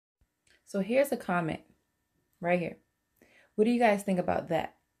So here's a comment right here. What do you guys think about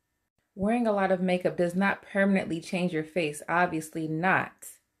that? Wearing a lot of makeup does not permanently change your face. Obviously not.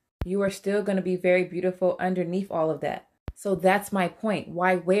 You are still going to be very beautiful underneath all of that. So that's my point.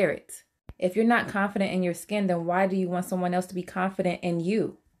 Why wear it? If you're not confident in your skin, then why do you want someone else to be confident in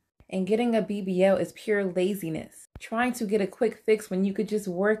you? And getting a BBL is pure laziness. Trying to get a quick fix when you could just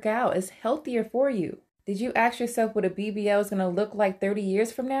work out is healthier for you. Did you ask yourself what a BBL is going to look like 30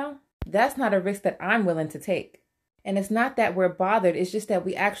 years from now? That's not a risk that I'm willing to take. And it's not that we're bothered, it's just that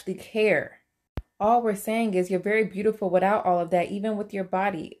we actually care. All we're saying is you're very beautiful without all of that, even with your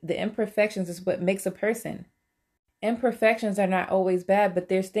body. The imperfections is what makes a person. Imperfections are not always bad, but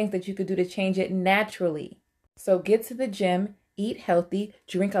there's things that you could do to change it naturally. So get to the gym, eat healthy,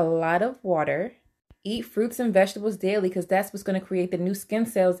 drink a lot of water, eat fruits and vegetables daily because that's what's going to create the new skin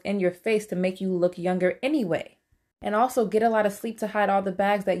cells in your face to make you look younger anyway. And also get a lot of sleep to hide all the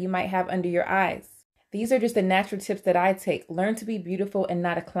bags that you might have under your eyes. These are just the natural tips that I take. Learn to be beautiful and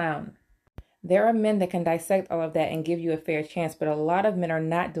not a clown. There are men that can dissect all of that and give you a fair chance, but a lot of men are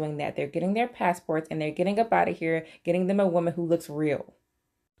not doing that. They're getting their passports and they're getting up out of here, getting them a woman who looks real.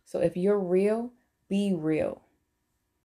 So if you're real, be real.